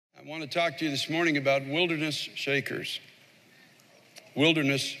I want to talk to you this morning about wilderness shakers.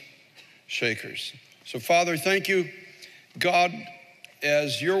 Wilderness shakers. So, Father, thank you, God,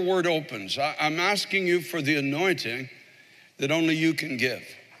 as your word opens. I'm asking you for the anointing that only you can give.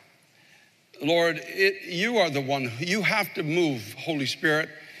 Lord, you are the one. You have to move, Holy Spirit,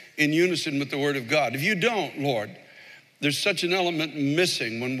 in unison with the word of God. If you don't, Lord, there's such an element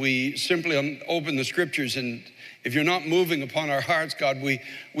missing when we simply open the scriptures, and if you're not moving upon our hearts, God, we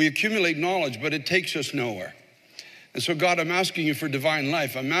accumulate knowledge, but it takes us nowhere. And so, God, I'm asking you for divine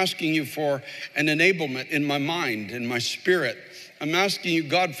life. I'm asking you for an enablement in my mind, in my spirit. I'm asking you,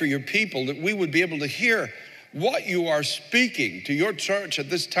 God, for your people, that we would be able to hear what you are speaking to your church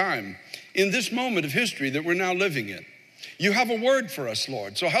at this time, in this moment of history that we're now living in. You have a word for us,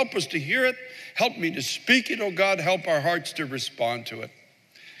 Lord, so help us to hear it. Help me to speak it, oh God. Help our hearts to respond to it.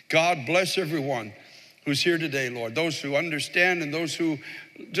 God, bless everyone who's here today, Lord, those who understand and those who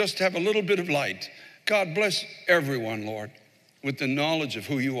just have a little bit of light. God, bless everyone, Lord, with the knowledge of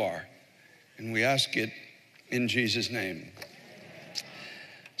who you are. And we ask it in Jesus' name.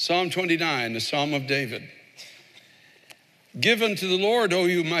 Psalm 29, the Psalm of David. Give unto the Lord, O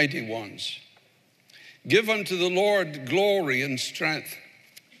you mighty ones. Give unto the Lord glory and strength.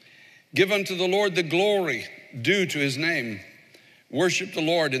 Give unto the Lord the glory due to his name. Worship the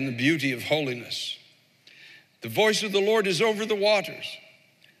Lord in the beauty of holiness. The voice of the Lord is over the waters.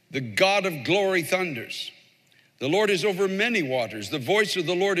 The God of glory thunders. The Lord is over many waters. The voice of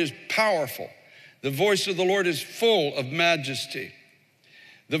the Lord is powerful. The voice of the Lord is full of majesty.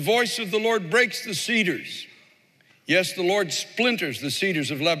 The voice of the Lord breaks the cedars. Yes, the Lord splinters the cedars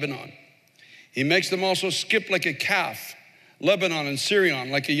of Lebanon. He makes them also skip like a calf, Lebanon and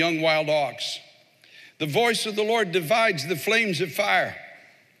Syrian like a young wild ox. The voice of the Lord divides the flames of fire.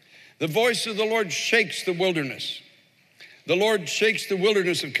 The voice of the Lord shakes the wilderness. The Lord shakes the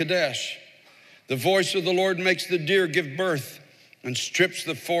wilderness of Kadesh. The voice of the Lord makes the deer give birth and strips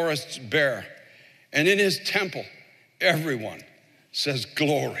the forests bare. And in his temple, everyone says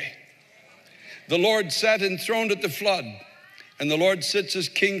glory. The Lord sat enthroned at the flood, and the Lord sits as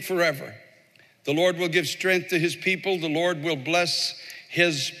king forever. The Lord will give strength to his people. The Lord will bless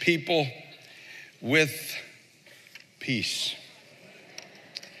his people with peace.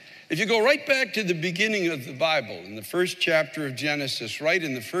 If you go right back to the beginning of the Bible, in the first chapter of Genesis, right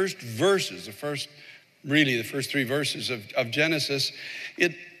in the first verses, the first three verses of Genesis,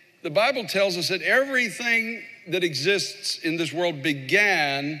 the Bible tells us that everything that exists in this world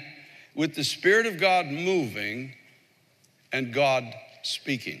began with the Spirit of God moving and God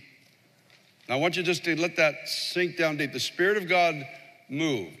speaking. Now, I want you just to let that sink down deep. The Spirit of God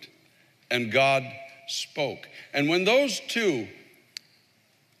moved and God spoke. And when those two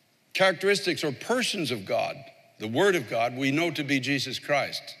characteristics or persons of God, the Word of God, we know to be Jesus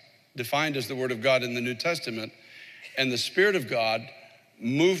Christ, defined as the Word of God in the New Testament, and the Spirit of God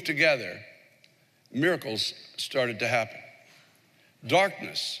moved together, miracles started to happen.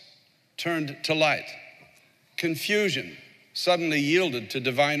 Darkness turned to light. Confusion suddenly yielded to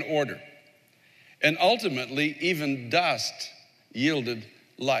divine order. And ultimately, even dust yielded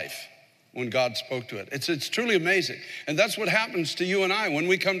life when God spoke to it. It's truly amazing. And that's what happens to you and I when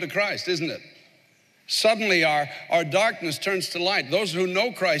we come to Christ, isn't it? Suddenly our darkness turns to light. Those who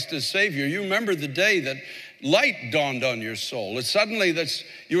know Christ as Savior, you remember the day that light dawned on your soul. It's suddenly that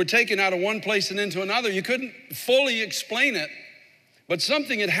you were taken out of one place and into another. You couldn't fully explain it, but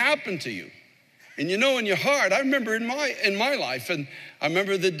something had happened to you. And you know in your heart, I remember in my life, and I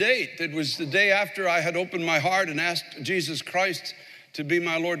remember the date. It was the day after I had opened my heart and asked Jesus Christ to be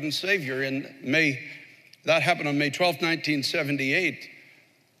my Lord and Savior in May. That happened on May 12th, 1978.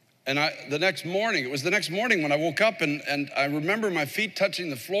 And it was the next morning when I woke up and I remember my feet touching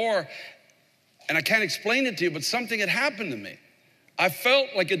the floor, and I can't explain it to you, but something had happened to me. I felt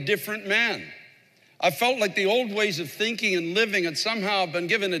like a different man. I felt like the old ways of thinking and living had somehow been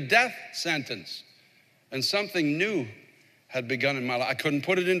given a death sentence, and something new had begun in my life. I couldn't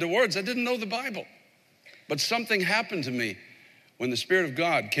put it into words. I didn't know the Bible. But something happened to me when the Spirit of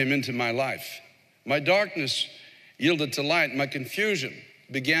God came into my life. My darkness yielded to light. My confusion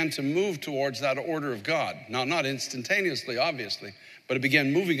began to move towards that order of God. Now, not instantaneously, obviously, but it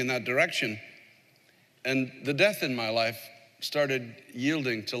began moving in that direction. And the death in my life started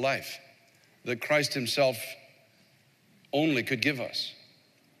yielding to life that Christ himself only could give us.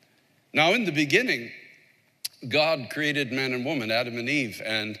 Now, in the beginning, God created man and woman, Adam and Eve,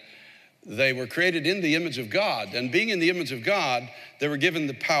 and they were created in the image of God. And being in the image of God, they were given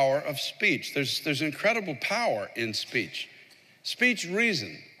the power of speech. There's incredible power in speech. Speech,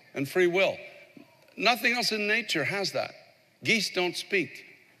 reason, and free will. Nothing else in nature has that. Geese don't speak.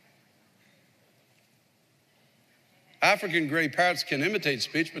 African gray parrots can imitate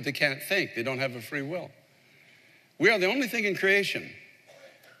speech, but they can't think. They don't have a free will. We are the only thing in creation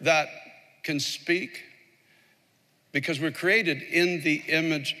that can speak because we're created in the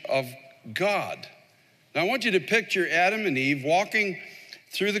image of God. Now, I want you to picture Adam and Eve walking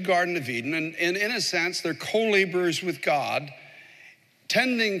through the Garden of Eden, and in a sense, they're co-laborers with God,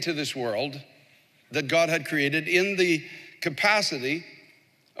 tending to this world that God had created in the capacity,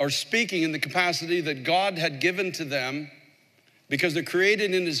 or speaking in the capacity that God had given to them, because they're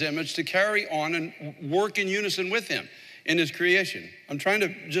created in his image to carry on and work in unison with him in his creation. I'm trying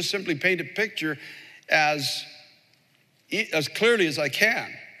to just simply paint a picture as clearly as I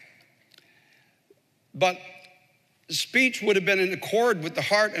can. But speech would have been in accord with the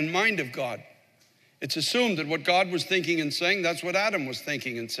heart and mind of God. It's assumed that what God was thinking and saying, that's what Adam was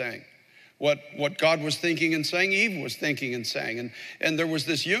thinking and saying. What God was thinking and saying, Eve was thinking and saying. And there was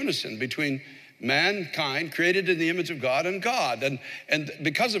this unison between mankind created in the image of God and God. And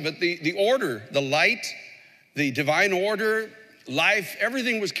because of it, the order, the light, the divine order, life,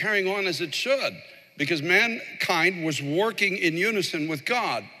 everything was carrying on as it should, because mankind was working in unison with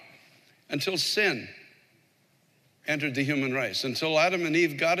God until sin entered the human race, until Adam and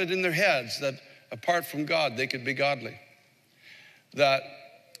Eve got it in their heads that apart from God, they could be godly. That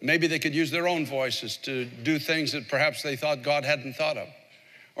maybe they could use their own voices to do things that perhaps they thought God hadn't thought of.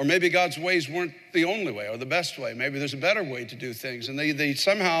 Or maybe God's ways weren't the only way or the best way. Maybe there's a better way to do things. And they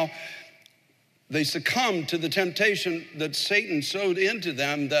somehow succumbed to the temptation that Satan sowed into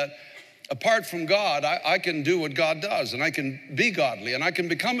them, that apart from God, I can do what God does, and I can be godly, and I can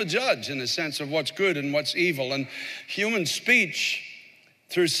become a judge in a sense of what's good and what's evil. And human speech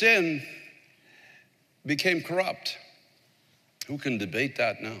through sin became corrupt. Who can debate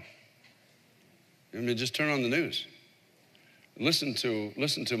that now? I mean, just turn on the news. Listen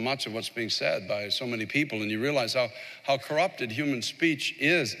to much of what's being said by so many people, and you realize how corrupted human speech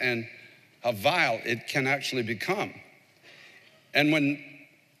is and how vile it can actually become. And when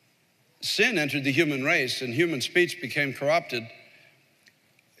sin entered the human race and human speech became corrupted,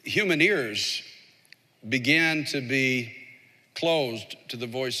 human ears began to be closed to the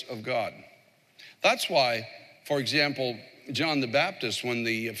voice of God. That's why, for example, John the Baptist, when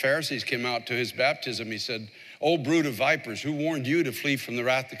the Pharisees came out to his baptism, he said, "O brood of vipers, who warned you to flee from the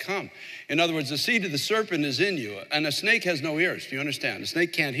wrath to come?" In other words, the seed of the serpent is in you, and a snake has no ears. Do you understand? A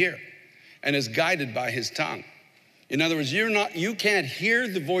snake can't hear and is guided by his tongue. In other words, you can't hear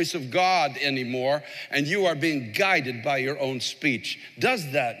the voice of God anymore, and you are being guided by your own speech.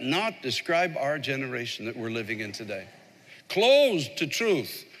 Does that not describe our generation that we're living in today? Closed to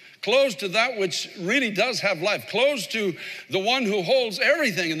truth, closed to that which really does have life, closed to the one who holds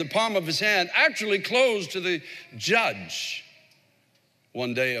everything in the palm of his hand, actually closed to the judge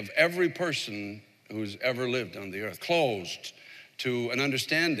one day of every person who's ever lived on the earth, closed to an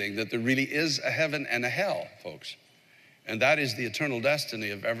understanding that there really is a heaven and a hell, folks. And that is the eternal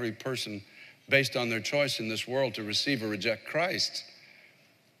destiny of every person based on their choice in this world to receive or reject Christ.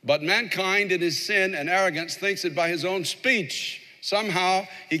 But mankind in his sin and arrogance thinks that by his own speech, somehow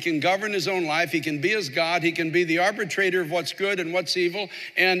he can govern his own life, he can be his God, he can be the arbitrator of what's good and what's evil,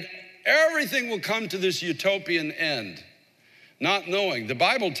 and everything will come to this utopian end. Not knowing, the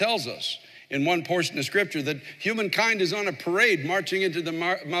Bible tells us in one portion of scripture that humankind is on a parade marching into the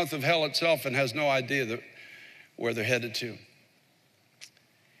mouth of hell itself and has no idea where they're headed to.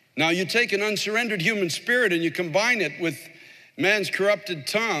 Now you take an unsurrendered human spirit and you combine it with man's corrupted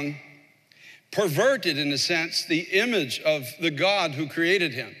tongue, perverted in a sense the image of the God who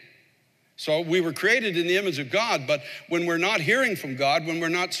created him. So we were created in the image of God, but when we're not hearing from God, when we're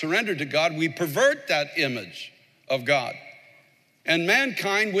not surrendered to God, we pervert that image of God. And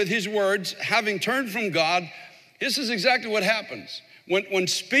mankind, with his words, having turned from God, this is exactly what happens. When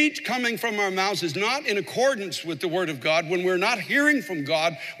speech coming from our mouths is not in accordance with the word of God, when we're not hearing from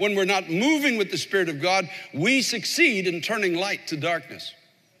God, when we're not moving with the Spirit of God, we succeed in turning light to darkness.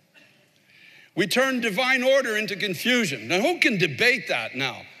 We turn divine order into confusion. Now, who can debate that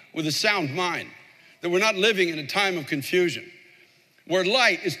now with a sound mind, that we're not living in a time of confusion, where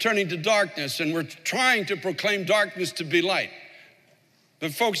light is turning to darkness and we're trying to proclaim darkness to be light?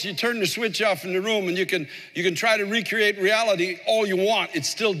 But folks, you turn the switch off in the room and you can try to recreate reality all you want. It's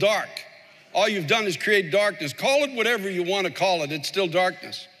still dark. All you've done is create darkness. Call it whatever you want to call it. It's still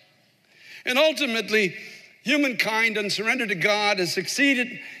darkness. And ultimately, humankind, unsurrendered to God, has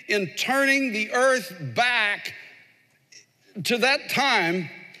succeeded in turning the earth back to that time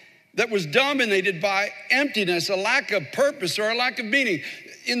that was dominated by emptiness, a lack of purpose or a lack of meaning.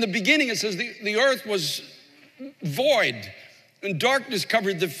 In the beginning, it says the earth was void. And darkness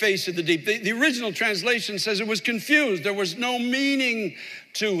covered the face of the deep. The original translation says it was confused. There was no meaning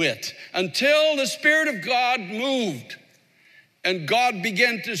to it until the Spirit of God moved and God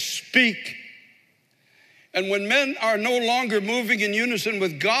began to speak. And when men are no longer moving in unison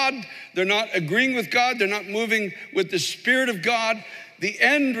with God, they're not agreeing with God, they're not moving with the Spirit of God, the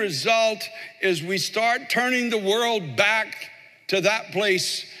end result is we start turning the world back to that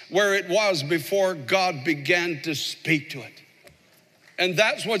place where it was before God began to speak to it. And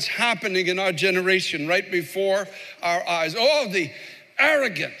that's what's happening in our generation right before our eyes. Oh, the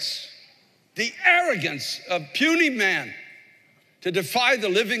arrogance of puny man to defy the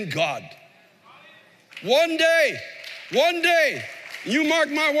living God. One day, you mark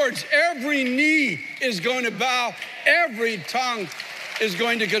my words, every knee is going to bow, every tongue is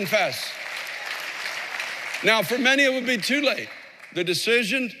going to confess. Now, for many, it would be too late. The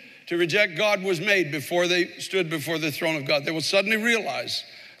decision to reject God was made before they stood before the throne of God. They will suddenly realize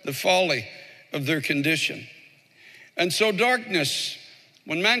the folly of their condition. And so darkness,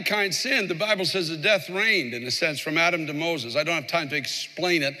 when mankind sinned, the Bible says that death reigned, in a sense, from Adam to Moses. I don't have time to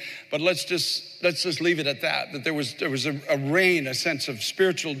explain it, but let's just leave it at that, that there was a reign, a sense of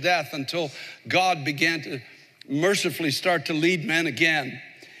spiritual death until God began to mercifully start to lead men again.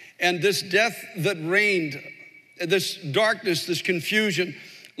 And this death that reigned, this darkness, this confusion,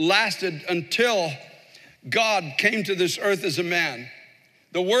 lasted until God came to this earth as a man.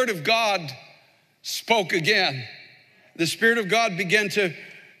 The Word of God spoke again. The Spirit of God began to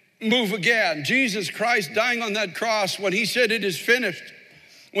move again. Jesus Christ dying on that cross, when he said it is finished,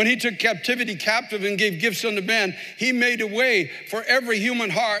 when he took captivity captive and gave gifts unto men, he made a way for every human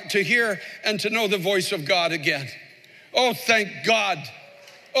heart to hear and to know the voice of God again. Oh, thank God.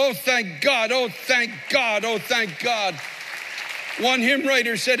 Oh, thank God. Oh, thank God. Oh, thank God. One hymn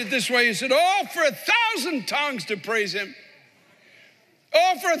writer said it this way. He said, oh, for 1,000 tongues to praise him.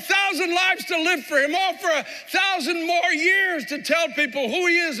 Oh, for 1,000 lives to live for him. Oh, for 1,000 more years to tell people who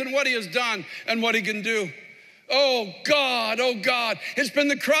he is and what he has done and what he can do. Oh, God, it's been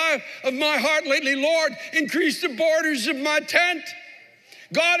the cry of my heart lately. Lord, increase the borders of my tent.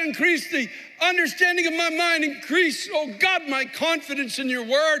 God, increase the understanding of my mind. Increase, oh God, my confidence in your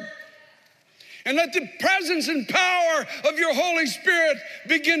word. And let the presence and power of your Holy Spirit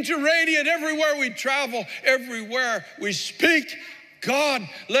begin to radiate everywhere we travel, everywhere we speak. God,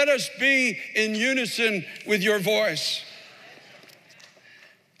 let us be in unison with your voice.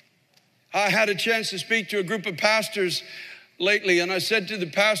 I had a chance to speak to a group of pastors lately, and I said to the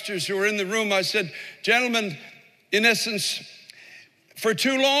pastors who were in the room, I said, gentlemen, in essence, for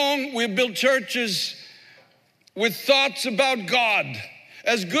too long we've built churches with thoughts about God.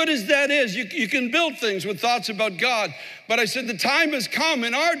 As good as that is, you can build things with thoughts about God. But I said the time has come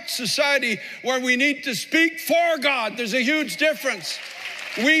in our society where we need to speak for God. There's a huge difference.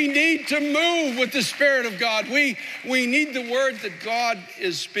 We need to move with the Spirit of God. We need the word that God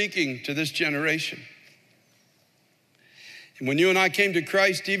is speaking to this generation. And when you and I came to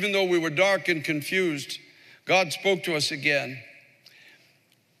Christ, even though we were dark and confused, God spoke to us again.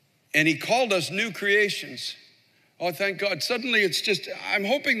 And he called us new creations. Oh, thank God. Suddenly it's just, I'm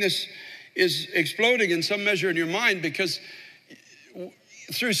hoping this is exploding in some measure in your mind, because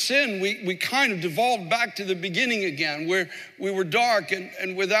through sin, we kind of devolved back to the beginning again, where we were dark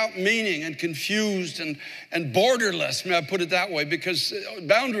and without meaning and confused and borderless, may I put it that way, because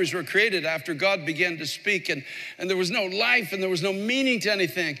boundaries were created after God began to speak, and there was no life and there was no meaning to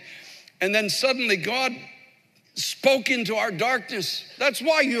anything. And then suddenly God spoke into our darkness. That's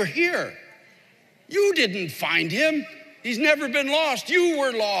why you're here. You didn't find him. He's never been lost. You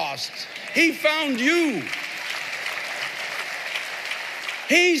were lost. He found you.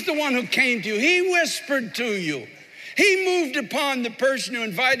 He's the one who came to you. He whispered to you. He moved upon the person who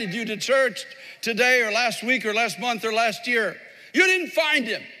invited you to church today or last week or last month or last year. You didn't find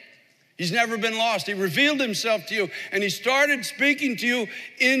him. He's never been lost. He revealed himself to you, and he started speaking to you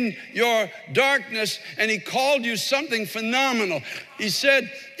in your darkness, and he called you something phenomenal. He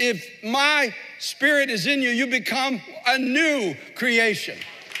said, if my Spirit is in you, you become a new creation.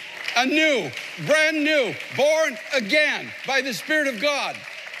 A new, brand new, born again by the Spirit of God.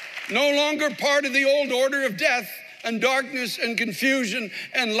 No longer part of the old order of death and darkness and confusion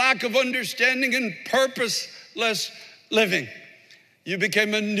and lack of understanding and purposeless living. You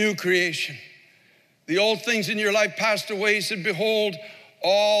became a new creation. The old things in your life passed away. He said, behold,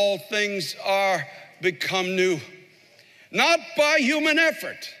 all things are become new. Not by human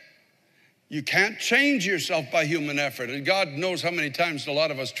effort. You can't change yourself by human effort. And God knows how many times a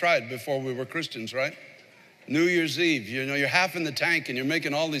lot of us tried before we were Christians, right? New Year's Eve, you know, you're half in the tank and you're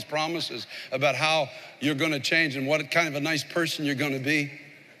making all these promises about how you're going to change and what kind of a nice person you're going to be.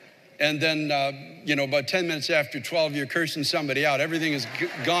 And then, you know, about 10 minutes after 12, you're cursing somebody out. Everything has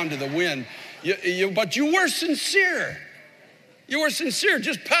gone to the wind. But you were sincere. You were sincere,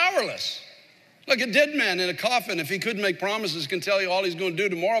 just powerless. Like a dead man in a coffin, if he couldn't make promises, can tell you all he's going to do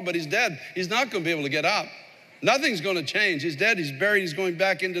tomorrow, but he's dead. He's not going to be able to get up. Nothing's going to change. He's dead, he's buried, he's going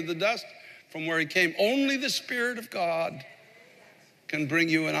back into the dust from where he came. Only the Spirit of God can bring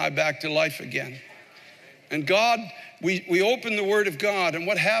you and I back to life again. And God, we open the Word of God, and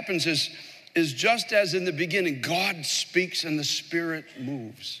what happens is just as in the beginning, God speaks and the Spirit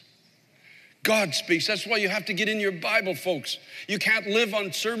moves. God speaks. That's why you have to get in your Bible, folks. You can't live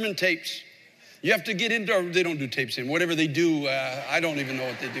on sermon tapes. You have to get into, or they don't do tapes anymore. Whatever they do, I don't even know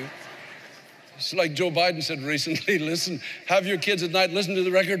what they do. It's like Joe Biden said recently, listen, have your kids at night listen to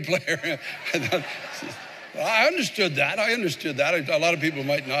the record player. I understood that. A lot of people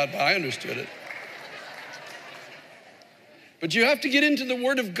might not, but I understood it. But you have to get into the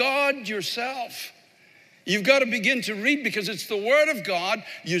Word of God yourself. You've got to begin to read because it's the Word of God.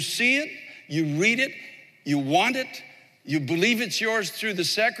 You see it, you read it, you want it, you believe it's yours through the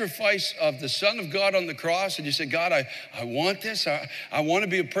sacrifice of the Son of God on the cross, and you say, God, I want this. I want to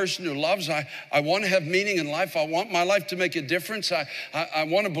be a person who loves. I want to have meaning in life. I want my life to make a difference. I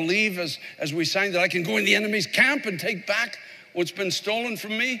want to believe, as we sang, that I can go in the enemy's camp and take back what's been stolen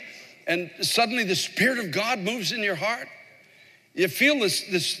from me. And suddenly the Spirit of God moves in your heart. You feel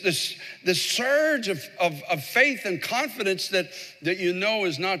this surge of faith and confidence that you know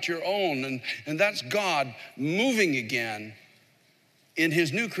is not your own. And that's God moving again in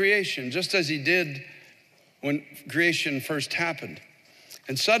his new creation, just as he did when creation first happened.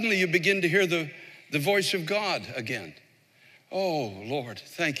 And suddenly you begin to hear the voice of God again. Oh, Lord,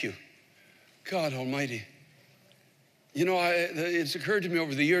 thank you. God Almighty. You know, it's occurred to me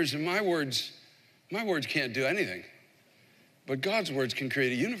over the years that my words can't do anything. But God's words can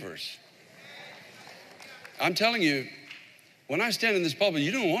create a universe. I'm telling you, when I stand in this pulpit,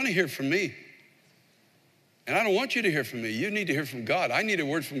 you don't want to hear from me. And I don't want you to hear from me. You need to hear from God. I need a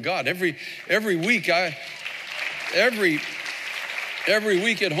word from God. Every week, every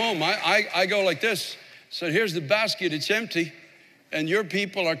week at home, I go like this. So here's the basket, it's empty, and your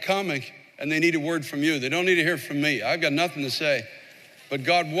people are coming, and they need a word from you. They don't need to hear from me. I've got nothing to say. But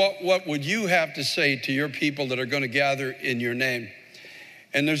God, what would you have to say to your people that are going to gather in your name?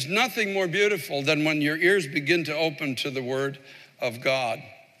 And there's nothing more beautiful than when your ears begin to open to the Word of God.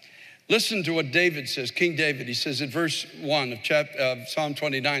 Listen to what David says, King David. He says in verse 1 of Psalm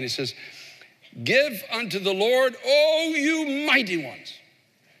 29, he says, give unto the Lord, O you mighty ones.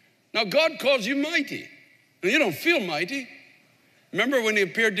 Now God calls you mighty. Now, you don't feel mighty. Remember when he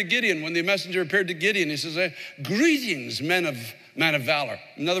appeared to Gideon, when the messenger appeared to Gideon, he says, greetings, man of valor.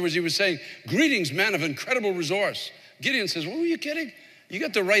 In other words, he was saying, greetings, man of incredible resource. Gideon says, well, were you kidding? You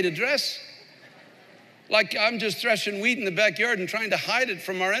got the right address. Like I'm just threshing wheat in the backyard and trying to hide it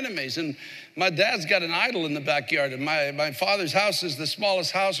from our enemies. And my dad's got an idol in the backyard. And my father's house is the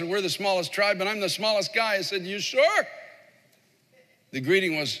smallest house, and we're the smallest tribe, and I'm the smallest guy. I said, you sure? The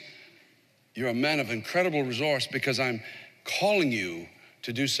greeting was, you're a man of incredible resource because I'm calling you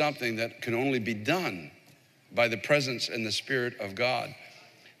to do something that can only be done by the presence and the Spirit of God.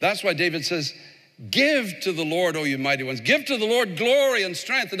 That's why David says, give to the Lord, O you mighty ones. Give to the Lord glory and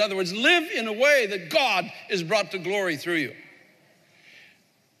strength. In other words, live in a way that God is brought to glory through you.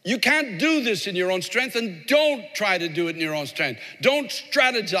 You can't do this in your own strength, and don't try to do it in your own strength. Don't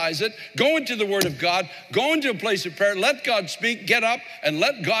strategize it. Go into the Word of God. Go into a place of prayer. Let God speak. Get up and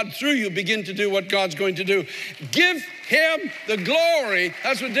let God through you begin to do what God's going to do. Give him the glory.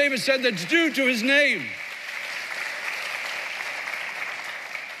 That's what David said, that's due to his name.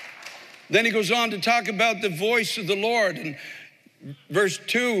 Then he goes on to talk about the voice of the Lord. In verse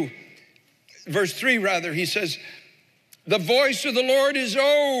 3, he says, the voice of the Lord is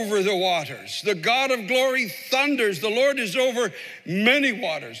over the waters. The God of glory thunders. The Lord is over many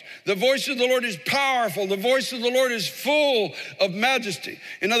waters. The voice of the Lord is powerful. The voice of the Lord is full of majesty.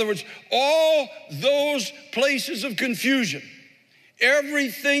 In other words, all those places of confusion,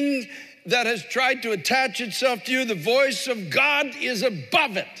 everything that has tried to attach itself to you, the voice of God is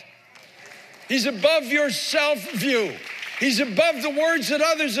above it. He's above your self-view. He's above the words that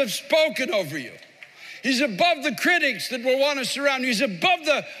others have spoken over you. He's above the critics that will want to surround you. He's above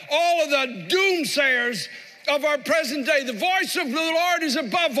all of the doomsayers of our present day. The voice of the Lord is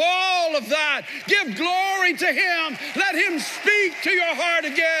above all of that. Give glory to him. Let him speak to your heart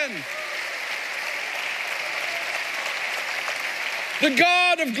again. The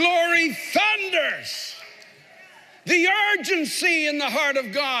God of glory thunders. The urgency in the heart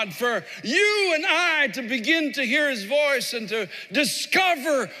of God for you and I to begin to hear his voice and to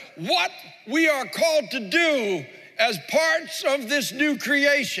discover what we are called to do as parts of this new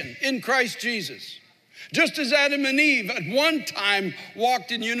creation in Christ Jesus. Just as Adam and Eve at one time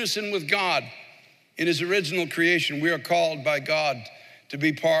walked in unison with God in his original creation, we are called by God to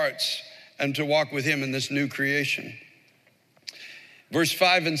be parts and to walk with him in this new creation. Verse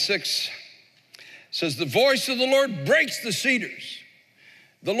 5 and 6 says, the voice of the Lord breaks the cedars.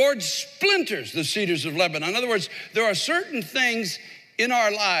 The Lord splinters the cedars of Lebanon. In other words, there are certain things in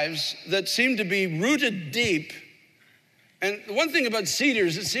our lives that seem to be rooted deep. And the one thing about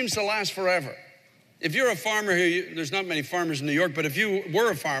cedars, it seems to last forever. If you're a farmer here, there's not many farmers in New York, but if you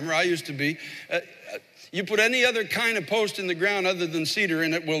were a farmer, I used to be, you put any other kind of post in the ground other than cedar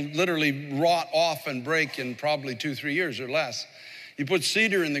and it will literally rot off and break in probably 2-3 years or less. You put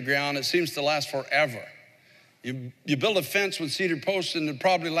cedar in the ground, it seems to last forever. You build a fence with cedar posts and it'll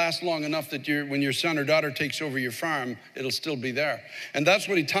probably last long enough that when your son or daughter takes over your farm, it'll still be there. And that's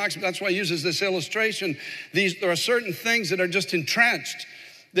what he talks about. That's why he uses this illustration. There are certain things that are just entrenched.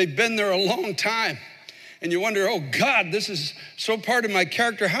 They've been there a long time. And you wonder, oh God, this is so part of my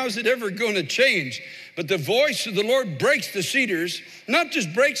character. How's it ever going to change? But the voice of the Lord breaks the cedars, not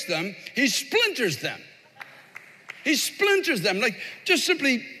just breaks them, he splinters them. He splinters them, like just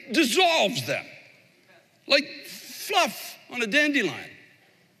simply dissolves them. Like fluff on a dandelion.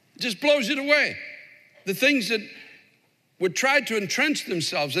 It just blows it away. The things that would try to entrench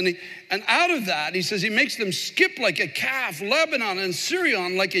themselves. And out of that, he says, he makes them skip like a calf, Lebanon and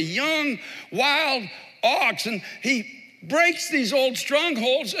Syrian, like a young wild ox. And he breaks these old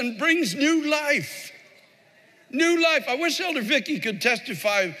strongholds and brings new life. New life. I wish Elder Vicky could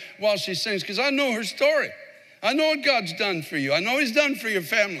testify while she sings, because I know her story. I know what God's done for you. I know he's done for your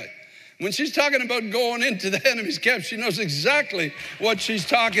family. When she's talking about going into the enemy's camp, she knows exactly what she's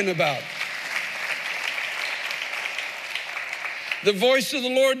talking about. The voice of the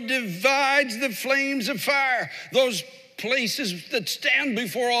Lord divides the flames of fire. Those places that stand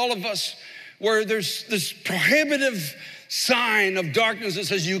before all of us where there's this prohibitive sign of darkness that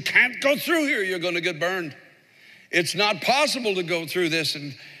says you can't go through here, you're going to get burned. It's not possible to go through this,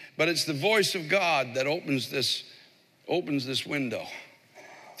 but it's the voice of God that opens this window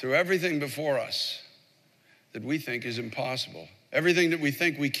through everything before us that we think is impossible. Everything that we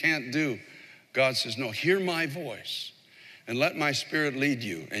think we can't do, God says, no, hear my voice and let my spirit lead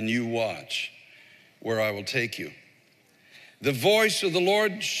you, and you watch where I will take you. The voice of the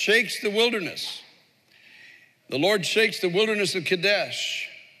Lord shakes the wilderness. The Lord shakes the wilderness of Kadesh.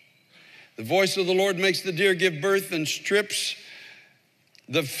 The voice of the Lord makes the deer give birth and strips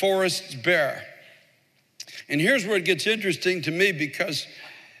the forests bare. And here's where it gets interesting to me, because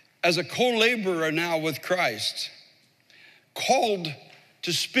as a co-laborer now with Christ, called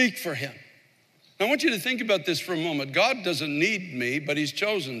to speak for him. Now I want you to think about this for a moment. God doesn't need me, but he's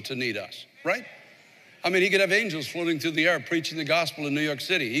chosen to need us, right? I mean, he could have angels floating through the air preaching the gospel in New York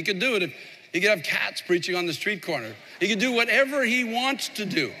City. He could do it he could have cats preaching on the street corner. He could do whatever he wants to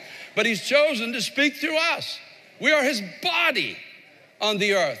do, but he's chosen to speak through us. We are his body on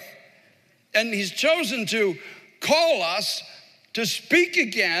the earth. And he's chosen to call us to speak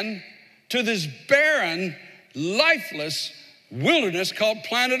again to this barren, lifeless wilderness called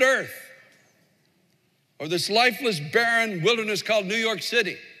planet Earth, or this lifeless, barren wilderness called New York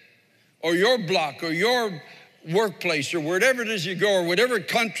City, or your block, or your workplace, or wherever it is you go, or whatever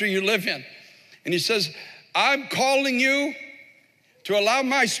country you live in. And he says, I'm calling you to allow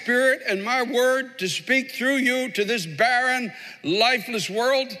my spirit and my word to speak through you to this barren, lifeless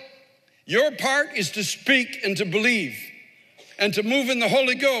world. Your part is to speak and to believe and to move in the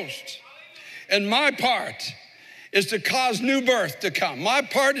Holy Ghost. And my part is to cause new birth to come. My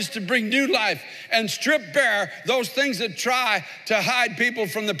part is to bring new life and strip bare those things that try to hide people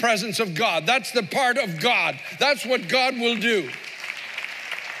from the presence of God. That's the part of God. That's what God will do.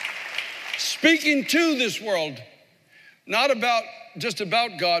 Speaking to this world, not just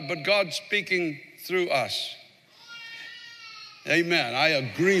about God, but God speaking through us. Amen. I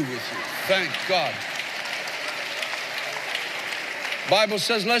agree with you. Thank God. Bible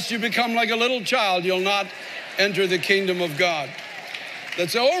says, lest you become like a little child, you'll not enter the kingdom of God.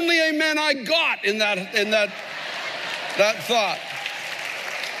 That's the only amen I got in that thought.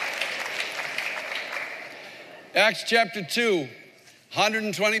 Acts chapter 2,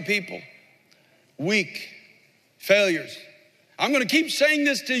 120 people, weak, failures. I'm going to keep saying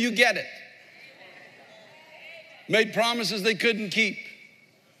this till you get it. Made promises they couldn't keep.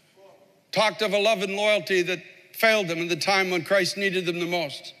 Talked of a love and loyalty that failed them in the time when Christ needed them the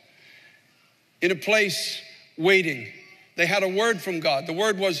most. In a place waiting. They had a word from God. The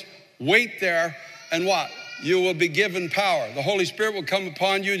word was, wait there, and what? You will be given power. The Holy Spirit will come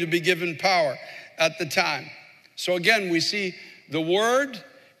upon you to be given power at the time. So again, we see the word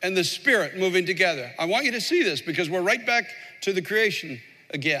and the Spirit moving together. I want you to see this because we're right back to the creation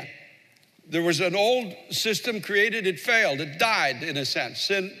again. There was an old system created, it failed, it died in a sense.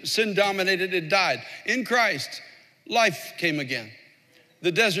 Sin dominated, it died. In Christ, life came again.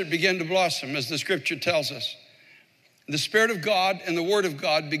 The desert began to blossom, as the scripture tells us. The Spirit of God and the Word of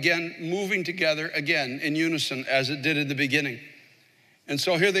God began moving together again in unison as it did in the beginning. And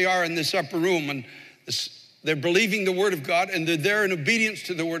so here they are in this upper room, and they're believing the Word of God, and they're there in obedience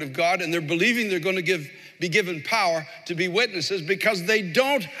to the Word of God, and they're believing they're going to be given power to be witnesses because they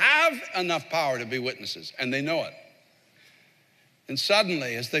don't have enough power to be witnesses, and they know it. And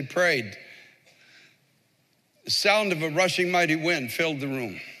suddenly, as they prayed, the sound of a rushing mighty wind filled the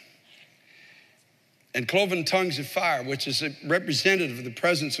room. And cloven tongues of fire, which is a representative of the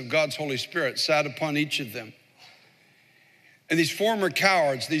presence of God's Holy Spirit, sat upon each of them. And these former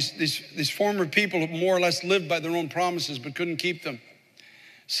cowards, these former people who more or less lived by their own promises but couldn't keep them,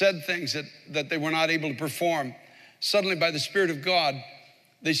 said things that they were not able to perform. Suddenly, by the Spirit of God,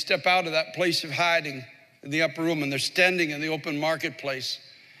 they step out of that place of hiding in the upper room, and they're standing in the open marketplace.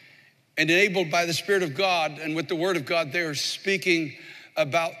 And enabled by the Spirit of God and with the Word of God, they are speaking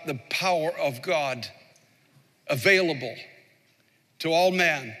about the power of God available to all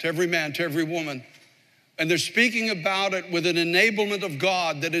man, to every woman. And they're speaking about it with an enablement of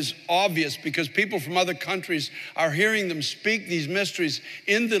God that is obvious because people from other countries are hearing them speak these mysteries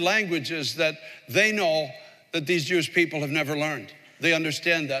in the languages that they know that these Jewish people have never learned. They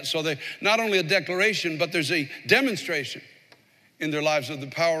understand that. So they not only a declaration, but there's a demonstration in their lives of the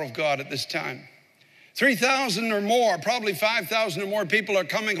power of God at this time. 3,000 or more, probably 5,000 or more people are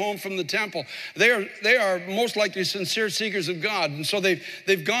coming home from the temple. They are most likely sincere seekers of God. And so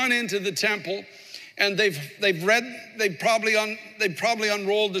they've gone into the temple and they've probably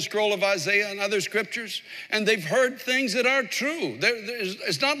unrolled the scroll of Isaiah and other scriptures, and they've heard things that are true.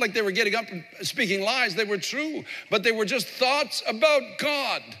 It's not like they were getting up and speaking lies. They were true, but they were just thoughts about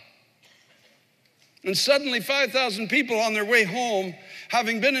God. And suddenly 5,000 people on their way home,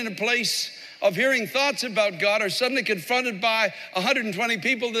 having been in a place of hearing thoughts about God, are suddenly confronted by 120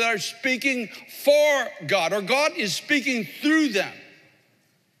 people that are speaking for God, or God is speaking through them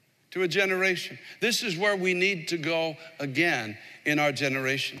to a generation. This is where we need to go again in our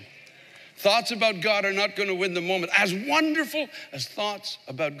generation. Thoughts about God are not going to win the moment, as wonderful as thoughts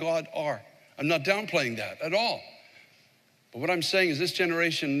about God are. I'm not downplaying that at all. But what I'm saying is this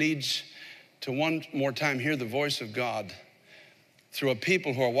generation needs to one more time hear the voice of God through a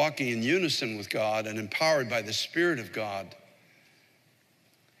people who are walking in unison with God and empowered by the Spirit of God.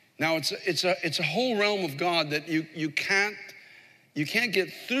 Now, it's a whole realm of God that you can't get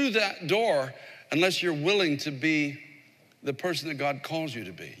through that door unless you're willing to be the person that God calls you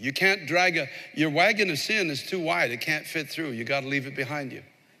to be. You can't drag your wagon of sin is too wide. It can't fit through. You got to leave it behind you.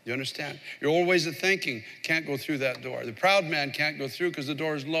 You understand? Your old ways of thinking can't go through that door. The proud man can't go through because the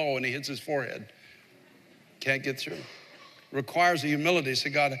door is low and he hits his forehead. Can't get through. Requires a humility. Say,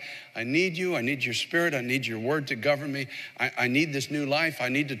 God, I need you. I need your Spirit. I need your word to govern me. I need this new life. I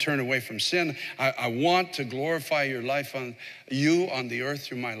need to turn away from sin. I want to glorify your life on the earth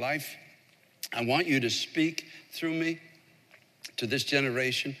through my life. I want you to speak through me to this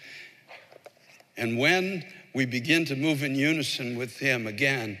generation. And when we begin to move in unison with him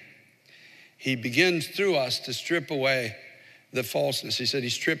again, he begins through us to strip away the falseness. He said he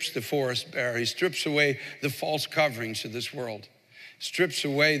strips the forest bare. He strips away the false coverings of this world. Strips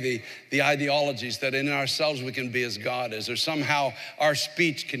away the ideologies that in ourselves we can be as God is, or somehow our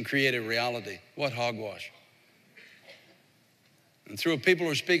speech can create a reality. What hogwash. And through people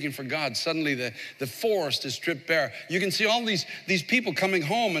who are speaking for God, suddenly the forest is stripped bare. You can see all these people coming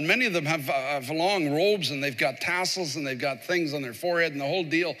home, and many of them have long robes, and they've got tassels, and they've got things on their forehead, and the whole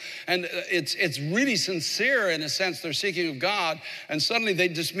deal. And it's really sincere in a sense. They're seeking of God, and suddenly they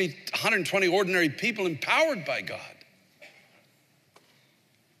just meet 120 ordinary people empowered by God.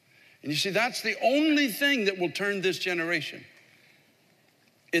 And you see, that's the only thing that will turn this generation.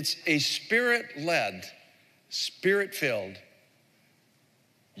 It's a Spirit-led, Spirit-filled,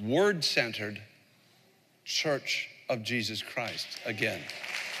 word-centered church of Jesus Christ again.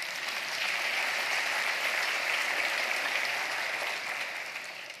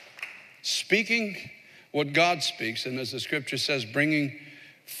 Speaking what God speaks, and as the scripture says, bringing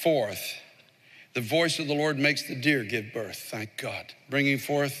forth. The voice of the Lord makes the deer give birth, thank God. Bringing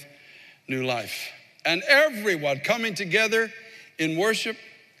forth new life. And everyone coming together in worship,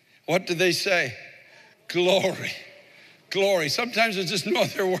 what do they say? Glory. Glory. Sometimes there's just no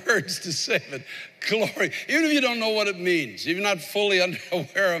other words to say, but glory. Even if you don't know what it means, even not fully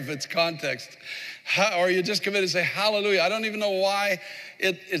aware of its context, or you just come in and say, hallelujah. I don't even know why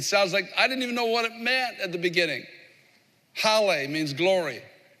it sounds like, I didn't even know what it meant at the beginning. Halle means glory.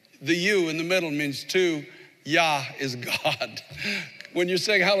 The U in the middle means two. Yah is God. When you're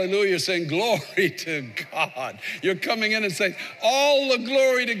saying hallelujah, you're saying glory to God. You're coming in and saying, all the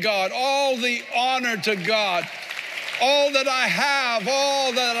glory to God, all the honor to God, all that I have,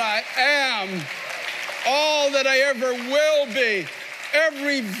 all that I am, all that I ever will be,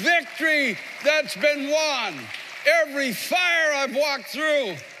 every victory that's been won, every fire I've walked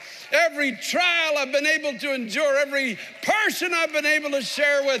through, every trial I've been able to endure, every person I've been able to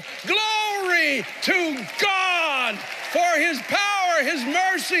share with. Glory to God for his power, his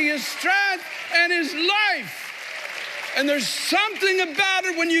mercy, his strength, and his life. And there's something about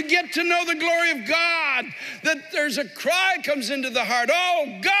it when you get to know the glory of God, that there's a cry comes into the heart.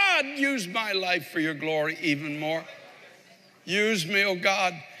 Oh, God, use my life for your glory even more. Use me, oh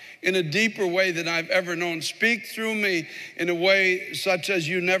God, in a deeper way than I've ever known. Speak through me in a way such as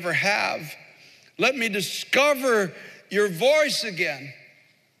you never have. Let me discover your voice again.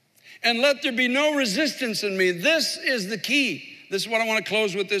 And let there be no resistance in me. This is the key. This is what I want to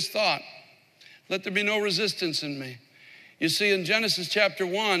close with, this thought. Let there be no resistance in me. You see, in Genesis chapter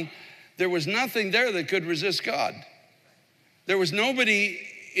 1, there was nothing there that could resist God. There was nobody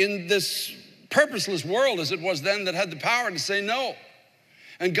in this purposeless world as it was then that had the power to say no.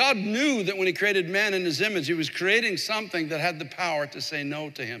 And God knew that when he created man in his image, he was creating something that had the power to say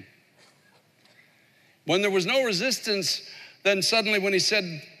no to him. When there was no resistance, then suddenly when he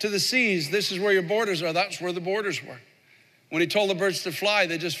said to the seas, this is where your borders are, that's where the borders were. When he told the birds to fly,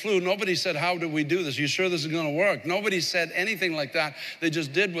 they just flew. Nobody said, how do we do this? You sure this is going to work? Nobody said anything like that. They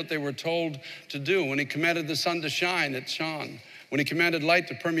just did what they were told to do. When he commanded the sun to shine, it shone. When he commanded light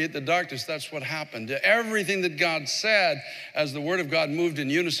to permeate the darkness, that's what happened. Everything that God said, as the word of God moved in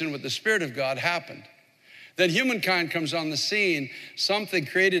unison with the Spirit of God, happened. Then humankind comes on the scene, something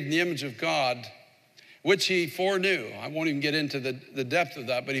created in the image of God, which he foreknew. I won't even get into the depth of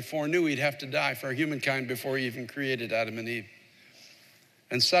that, but he foreknew he'd have to die for humankind before he even created Adam and Eve.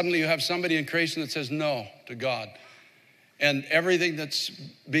 And suddenly you have somebody in creation that says no to God. And everything that's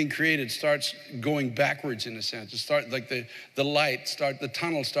being created starts going backwards in a sense. It starts like the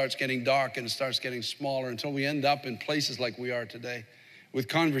tunnel starts getting dark and it starts getting smaller until we end up in places like we are today, with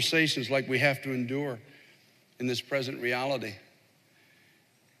conversations like we have to endure in this present reality.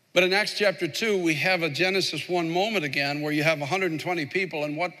 But in Acts chapter 2, we have a Genesis 1 moment again where you have 120 people.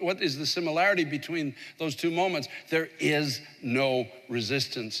 And what is the similarity between those two moments? There is no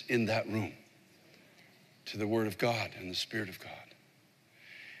resistance in that room to the word of God and the Spirit of God.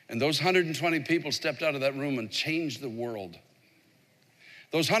 And those 120 people stepped out of that room and changed the world.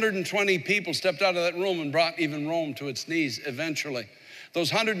 Those 120 people stepped out of that room and brought even Rome to its knees eventually.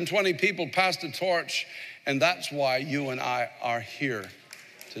 Those 120 people passed a torch, and that's why you and I are here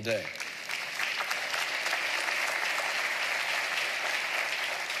today.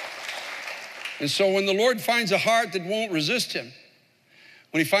 And so when the Lord finds a heart that won't resist him,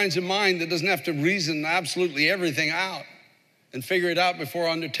 when he finds a mind that doesn't have to reason absolutely everything out and figure it out before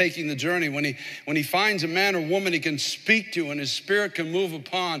undertaking the journey, when he finds a man or woman he can speak to and his Spirit can move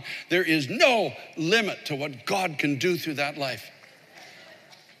upon, there is no limit to what God can do through that life.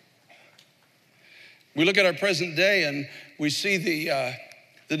 We look at our present day and we see the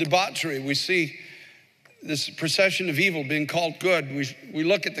debauchery. We see this procession of evil being called good. We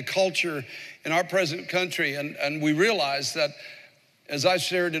look at the culture in our present country and we realize that, as I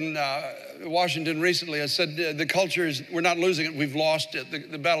shared in Washington recently, I said the culture is, we're not losing it, we've lost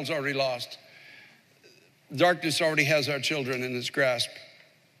it. The battle's already lost. Darkness already has our children in its grasp.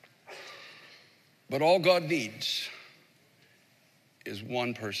 But all God needs is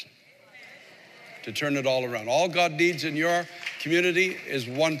one person to turn it all around. All God needs in your community is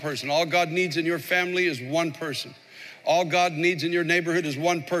one person. All God needs in your family is one person. All God needs in your neighborhood is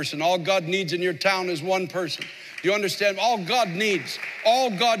one person. All God needs in your town is one person. Do you understand? All God needs.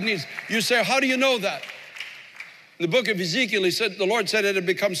 You say, how do you know that? In the book of Ezekiel, the Lord said it had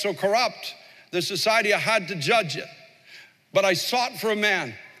become so corrupt, the society, I had to judge it. But I sought for a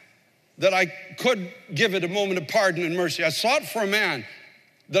man that I could give it a moment of pardon and mercy. I sought for a man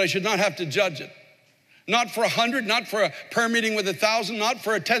that I should not have to judge it. Not for 100, not for a prayer meeting with 1,000, not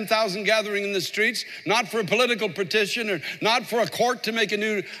for a 10,000 gathering in the streets, not for a political petition, or not for a court to make a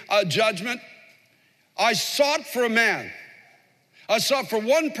new judgment. I sought for a man. I sought for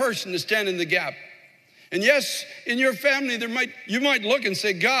one person to stand in the gap. And yes, in your family, you might look and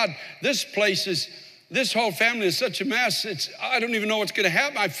say, God, this place is This whole family is such a mess. I don't even know what's going to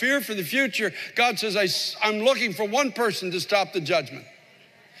happen. I fear for the future. God says, I'm looking for one person to stop the judgment.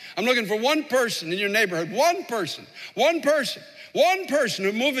 I'm looking for one person in your neighborhood, one person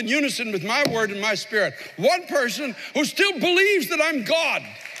who move in unison with my word and my spirit, one person who still believes that I'm God,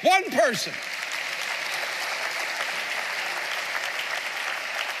 one person.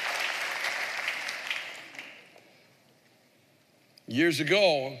 Years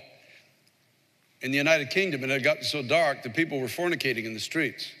ago, in the United Kingdom, it had gotten so dark that people were fornicating in the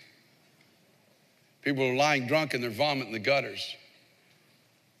streets. People were lying drunk in their vomit in the gutters.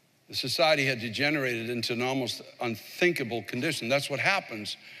 The society had degenerated into an almost unthinkable condition. That's what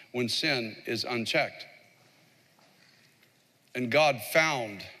happens when sin is unchecked. And God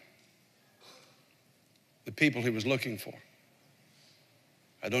found the people he was looking for.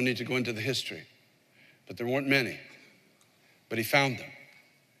 I don't need to go into the history, but there weren't many. But he found them.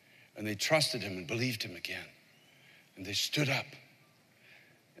 And they trusted him and believed him again. And they stood up.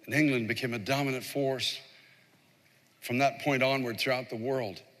 And England became a dominant force from that point onward throughout the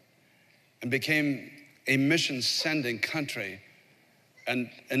world, and became a mission-sending country, and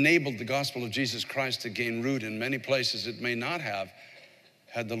enabled the gospel of Jesus Christ to gain root in many places it may not have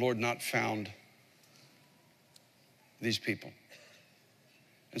had the Lord not found these people.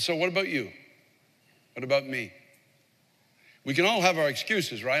 And so what about you? What about me? We can all have our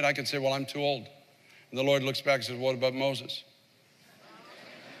excuses, right? I can say, well, I'm too old. And the Lord looks back and says, what about Moses?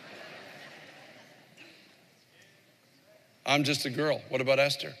 I'm just a girl. What about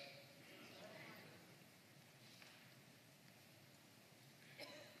Esther?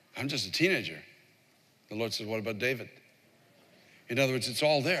 I'm just a teenager. The Lord says, what about David? In other words, it's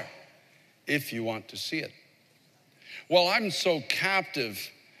all there if you want to see it. Well, I'm so captive.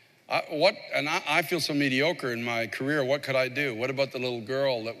 I feel so mediocre in my career. What could I do? What about the little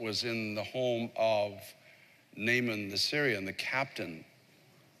girl that was in the home of Naaman the Syrian, the captain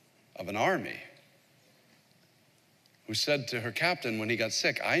of an army, who said to her captain when he got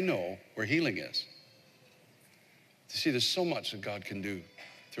sick, I know where healing is. You see, there's so much that God can do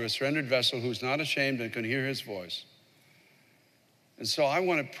through a surrendered vessel who's not ashamed and can hear his voice. And so I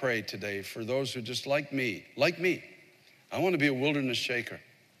want to pray today for those who just like me, I want to be a wilderness shaker.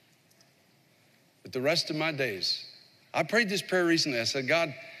 But the rest of my days, I prayed this prayer recently. I said,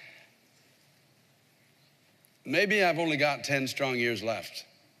 God, maybe I've only got 10 strong years left,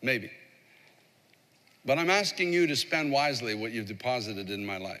 maybe. But I'm asking you to spend wisely what you've deposited in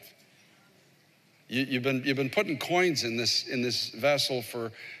my life. You've been putting coins in this vessel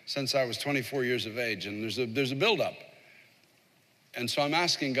since I was 24 years of age, and there's a buildup. And so I'm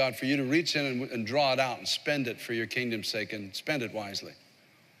asking God for you to reach in and draw it out and spend it for your kingdom's sake, and spend it wisely.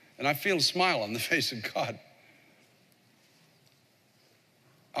 And I feel a smile on the face of God.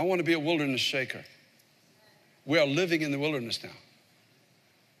 I want to be a wilderness shaker. We are living in the wilderness now.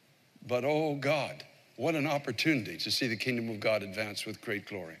 But oh God, what an opportunity to see the kingdom of God advance with great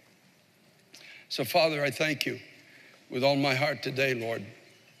glory. So Father, I thank you with all my heart today, Lord.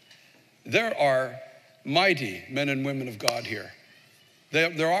 There are mighty men and women of God here.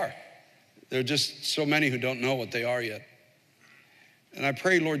 There are. There are just so many who don't know what they are yet. And I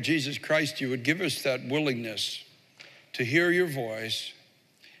pray, Lord Jesus Christ, you would give us that willingness to hear your voice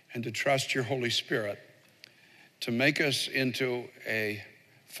and to trust your Holy Spirit to make us into a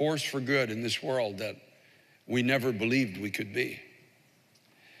force for good in this world that we never believed we could be.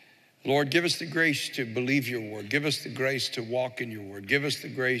 Lord, give us the grace to believe your word. Give us the grace to walk in your word. Give us the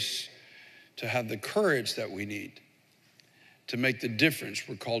grace to have the courage that we need to make the difference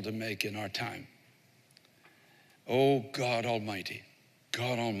we're called to make in our time. Oh, God Almighty,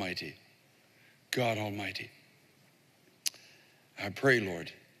 God Almighty, God Almighty. I pray,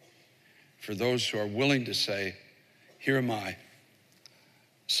 Lord, for those who are willing to say, here am I,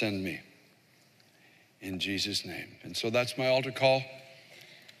 send me, in Jesus' name. And so that's my altar call.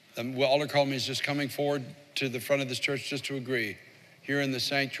 The altar call means just coming forward to the front of this church just to agree. Here in the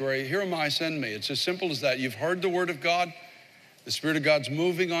sanctuary, here am I, send me. It's as simple as that. You've heard the word of God. The Spirit of God's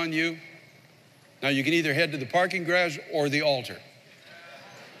moving on you. Now you can either head to the parking garage or the altar.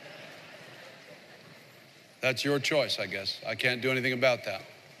 That's your choice, I guess. I can't do anything about that.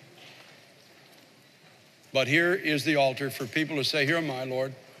 But here is the altar for people to say, here am I,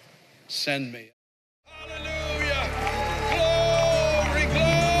 Lord, send me. Hallelujah. Glory,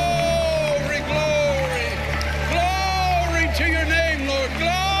 glory, glory. Glory to your name, Lord.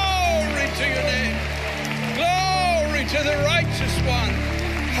 Glory to your name. Glory to the righteous one.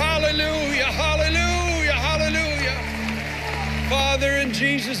 Hallelujah, hallelujah, hallelujah. Father, in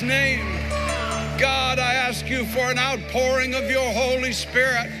Jesus' name, God, I ask you for an outpouring of your Holy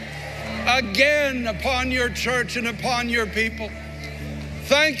Spirit. again upon your church and upon your people.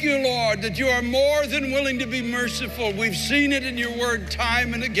 Thank you, Lord, that you are more than willing to be merciful. We've seen it in your word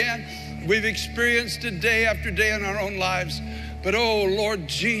time and again. We've experienced it day after day in our own lives. But oh, Lord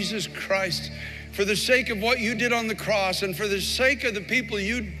Jesus Christ, for the sake of what you did on the cross and for the sake of the people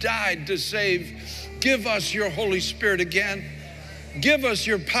you died to save, give us your Holy Spirit again. Give us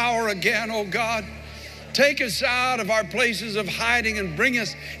your power again, oh God. Take us out of our places of hiding and bring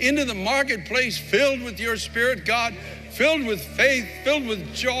us into the marketplace filled with your Spirit, God, filled with faith, filled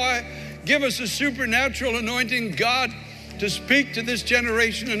with joy. Give us a supernatural anointing, God, to speak to this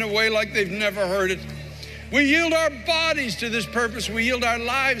generation in a way like they've never heard it. We yield our bodies to this purpose. We yield our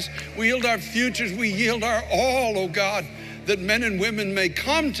lives. We yield our futures. We yield our all, oh God, that men and women may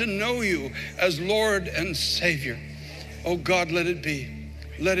come to know you as Lord and Savior. Oh God, let it be.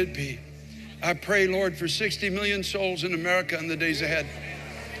 Let it be. I pray, Lord, for 60 million souls in America in the days ahead.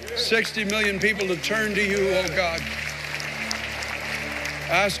 60 million people to turn to you, oh God.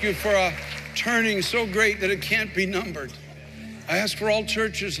 I ask you for a turning so great that it can't be numbered. I ask for all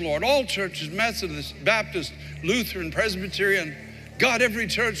churches, Lord, all churches, Methodist, Baptist, Lutheran, Presbyterian, God, every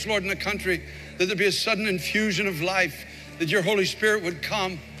church, Lord, in the country, that there be a sudden infusion of life, that your Holy Spirit would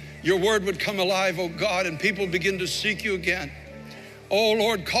come, your word would come alive, oh God, and people begin to seek you again. Oh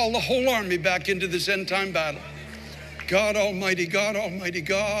Lord, call the whole army back into this end time battle. God Almighty, God Almighty,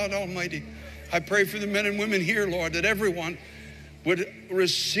 God Almighty. I pray for the men and women here, Lord, that everyone would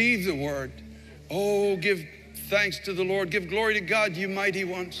receive the word. Oh, give thanks to the Lord. Give glory to God, you mighty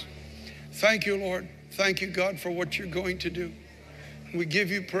ones. Thank you, Lord. Thank you, God, for what you're going to do. We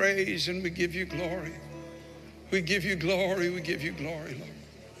give you praise and we give you glory. We give you glory. We give you glory, Lord.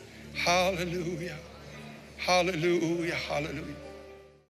 Hallelujah. Hallelujah. Hallelujah.